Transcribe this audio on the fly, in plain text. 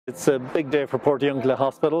It's a big day for Portiuncula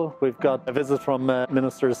Hospital. We've got a visit from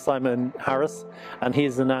Minister Simon Harris, and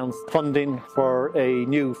he's announced funding for a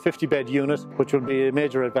new 50-bed unit, which will be a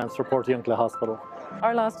major advance for Portiuncula Hospital.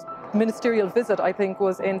 Our last ministerial visit, I think,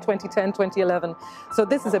 was in 2010, 2011. So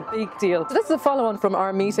this is a big deal. So this is a follow-on from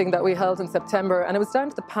our meeting that we held in September, and it was down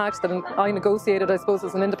to the pact that I negotiated, I suppose,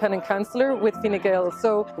 as an independent councillor with Fine Gael.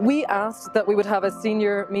 So we asked that we would have a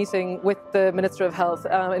senior meeting with the Minister of Health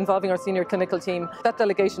involving our senior clinical team. That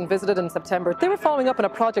delegation visited in September. They were following up on a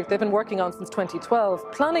project they've been working on since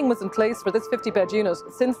 2012. Planning was in place for this 50-bed unit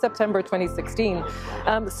since September 2016.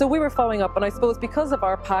 So we were following up, and I suppose because of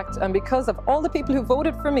our pact and because of all the people who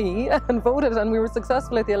voted for me and voted, and we were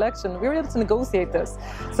successful at the election, we were able to negotiate this.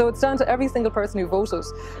 So it's down to every single person who voted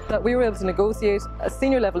that we were able to negotiate a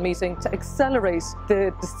senior level meeting to accelerate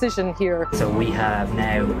the decision here. So we have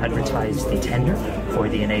now advertised the tender for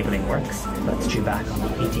the enabling works. That's due back on the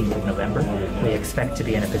 18th of November. We expect to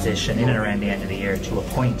be in a position in and around the end of the year to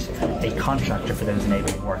appoint a contractor for those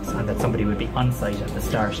enabling works, and that somebody would be on site at the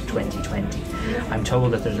start of 2020. I'm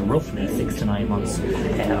told that there's roughly 6 to 9 months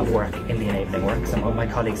of work in the enabling works, and what my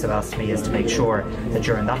colleagues have asked me is to make sure that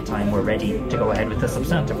during that time we're ready to go ahead with the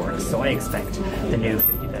substantive works. So I expect the new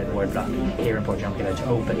 50-bed ward block here in Portiuncula to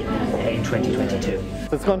open in 2022.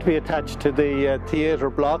 It's going to be attached to the theatre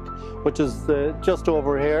block, which is just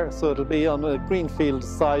over here, so it'll be on a greenfield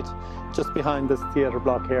site just behind this theatre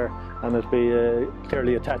block here, and it'll be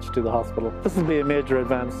clearly attached to the hospital. This will be a major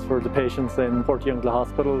advance for the patients in Portiuncula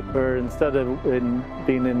Hospital, where instead of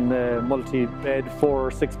being in multi-bed 4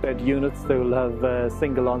 or 6-bed units, they will have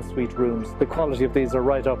single ensuite rooms. The quality of these are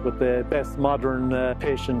right up with the best modern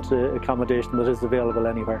patient accommodation that is available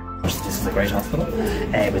anywhere. This is a great hospital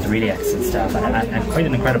with really excellent staff and quite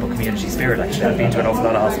an incredible community spirit, actually. I've been to an awful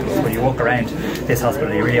lot of hospitals. When you walk around this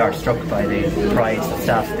hospital, you really are struck by the pride that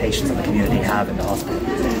staff, patients and the community have in the hospital.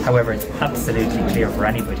 However, it's absolutely clear for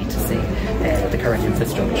anybody to see that the current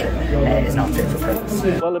infrastructure is not fit for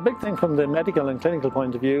purpose. Well, a big thing from the medical and clinical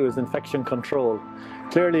point of view is infection control.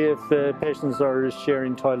 Clearly, if patients are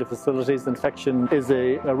sharing toilet facilities, infection is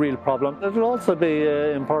a real problem. It will also be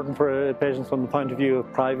important for patients from the point of view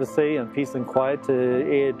of privacy and peace and quiet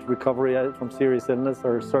to aid recovery from serious illness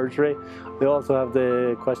or surgery. They also have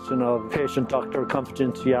the question of patient-doctor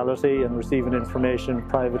confidentiality and receiving information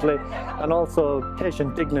privately, and also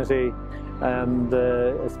patient dignity, and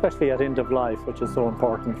especially at end of life, which is so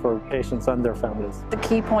important for patients and their families. The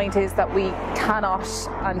key point is that we cannot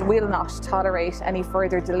and will not tolerate any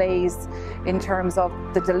further delays in terms of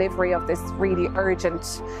the delivery of this really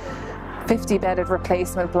urgent 50-bedded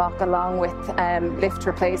replacement block, along with lift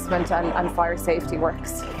replacement and fire safety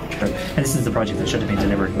works. And this is a project that should have been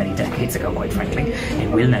delivered many decades ago, quite frankly.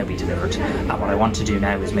 It will now be delivered, and what I want to do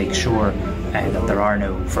now is make sure that there are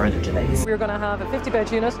no further delays. We're going to have a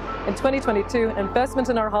 50-bed unit in 2022, investment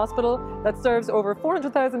in our hospital that serves over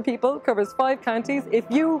 400,000 people, covers 5 counties. If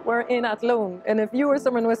you were in Athlone, and if you were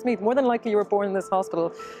somewhere in Westmeath, more than likely you were born in this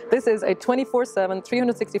hospital. This is a 24/7,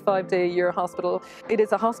 365-day-a-year hospital. It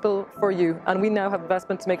is a hospital for you, and we now have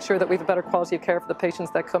investment to make sure that we have a better quality of care for the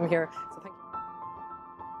patients that come here. So